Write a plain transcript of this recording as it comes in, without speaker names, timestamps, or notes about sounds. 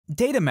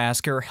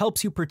DataMasker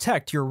helps you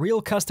protect your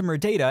real customer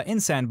data in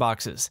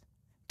sandboxes.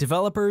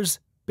 Developers,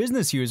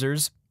 business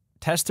users,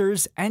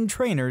 testers, and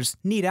trainers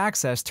need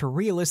access to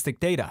realistic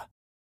data.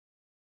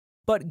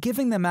 But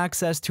giving them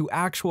access to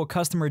actual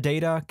customer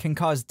data can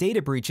cause data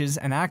breaches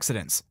and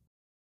accidents,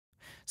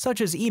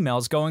 such as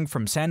emails going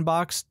from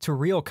sandbox to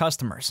real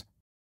customers.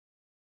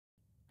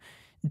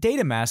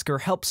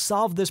 DataMasker helps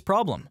solve this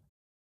problem.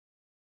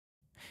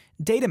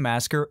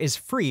 DataMasker is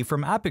free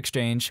from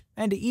AppExchange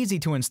and easy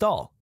to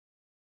install.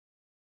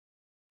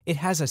 It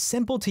has a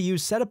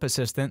simple-to-use setup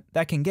assistant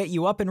that can get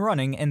you up and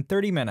running in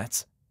 30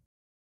 minutes.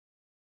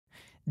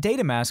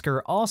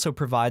 DataMasker also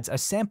provides a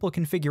sample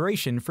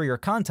configuration for your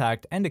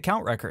contact and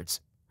account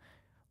records.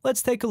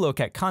 Let's take a look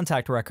at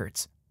contact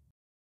records.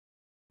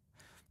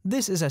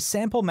 This is a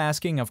sample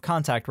masking of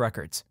contact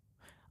records.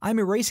 I'm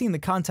erasing the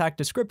contact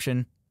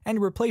description and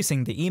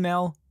replacing the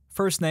email,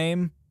 first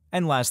name,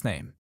 and last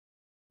name.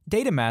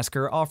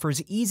 DataMasker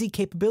offers easy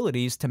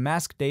capabilities to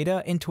mask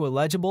data into a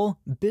legible,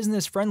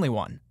 business-friendly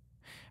one.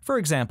 For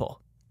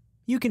example,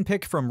 you can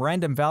pick from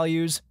random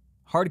values,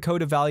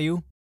 hard-code a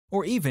value,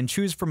 or even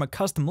choose from a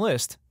custom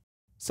list,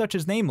 such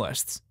as name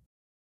lists.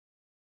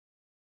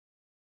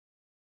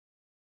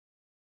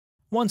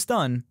 Once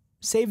done,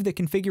 save the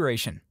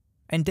configuration,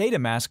 and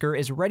DataMasker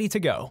is ready to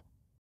go.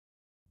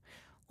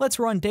 Let's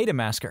run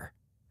DataMasker.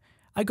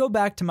 I go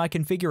back to my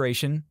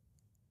configuration,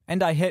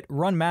 and I hit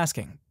Run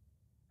Masking.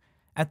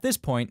 At this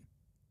point,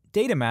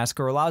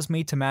 DataMasker allows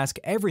me to mask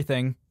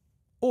everything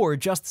or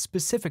just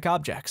specific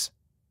objects.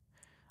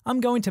 I'm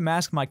going to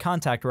mask my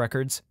contact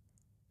records,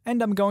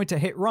 and I'm going to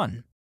hit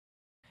Run.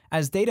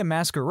 As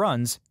DataMasker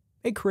runs,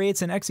 it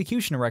creates an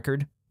execution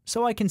record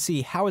so I can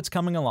see how it's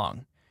coming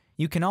along.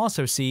 You can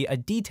also see a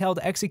detailed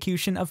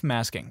execution of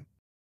masking.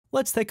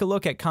 Let's take a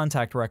look at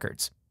contact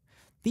records.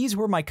 These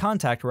were my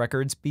contact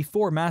records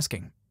before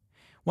masking.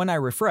 When I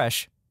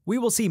refresh, we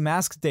will see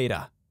masked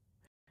data.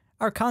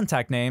 Our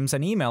contact names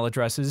and email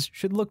addresses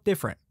should look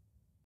different.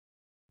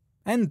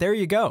 And there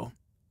you go.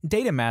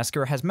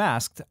 DataMasker has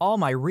masked all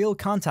my real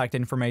contact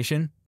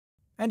information,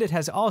 and it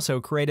has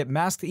also created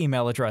masked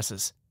email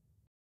addresses.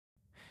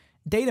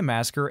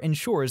 DataMasker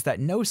ensures that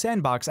no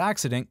sandbox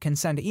accident can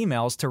send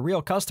emails to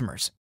real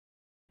customers.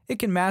 It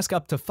can mask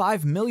up to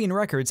 5 million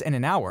records in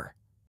an hour.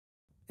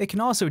 It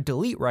can also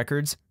delete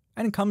records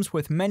and comes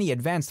with many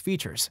advanced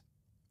features.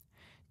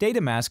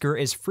 DataMasker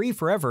is free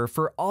forever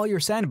for all your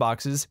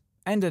sandboxes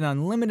and an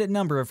unlimited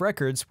number of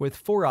records with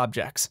 4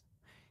 objects.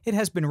 It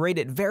has been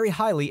rated very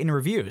highly in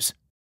reviews.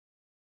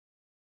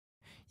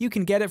 You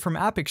can get it from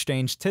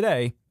AppExchange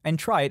today and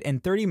try it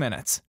in 30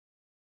 minutes.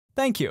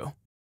 Thank you.